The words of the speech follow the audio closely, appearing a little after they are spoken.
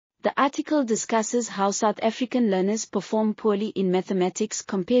The article discusses how South African learners perform poorly in mathematics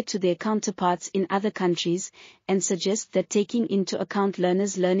compared to their counterparts in other countries, and suggests that taking into account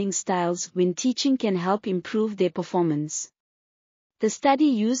learners' learning styles when teaching can help improve their performance. The study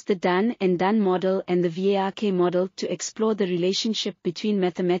used the Done and Done model and the VARK model to explore the relationship between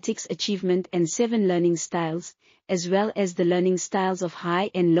mathematics achievement and 7 learning styles, as well as the learning styles of high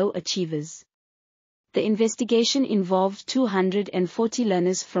and low achievers. The investigation involved 240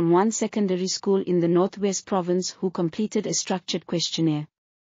 learners from one secondary school in the Northwest Province who completed a structured questionnaire.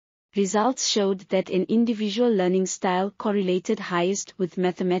 Results showed that an individual learning style correlated highest with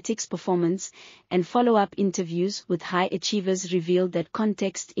mathematics performance, and follow-up interviews with high achievers revealed that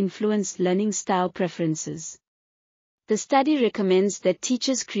context influenced learning style preferences. The study recommends that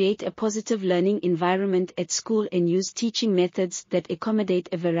teachers create a positive learning environment at school and use teaching methods that accommodate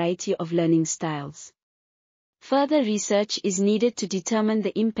a variety of learning styles. Further research is needed to determine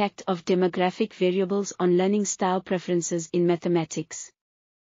the impact of demographic variables on learning style preferences in mathematics.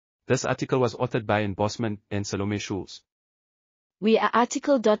 This article was authored by Bosman and Salomé Schulze. We are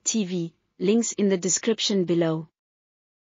RTCLTV, links in the description below.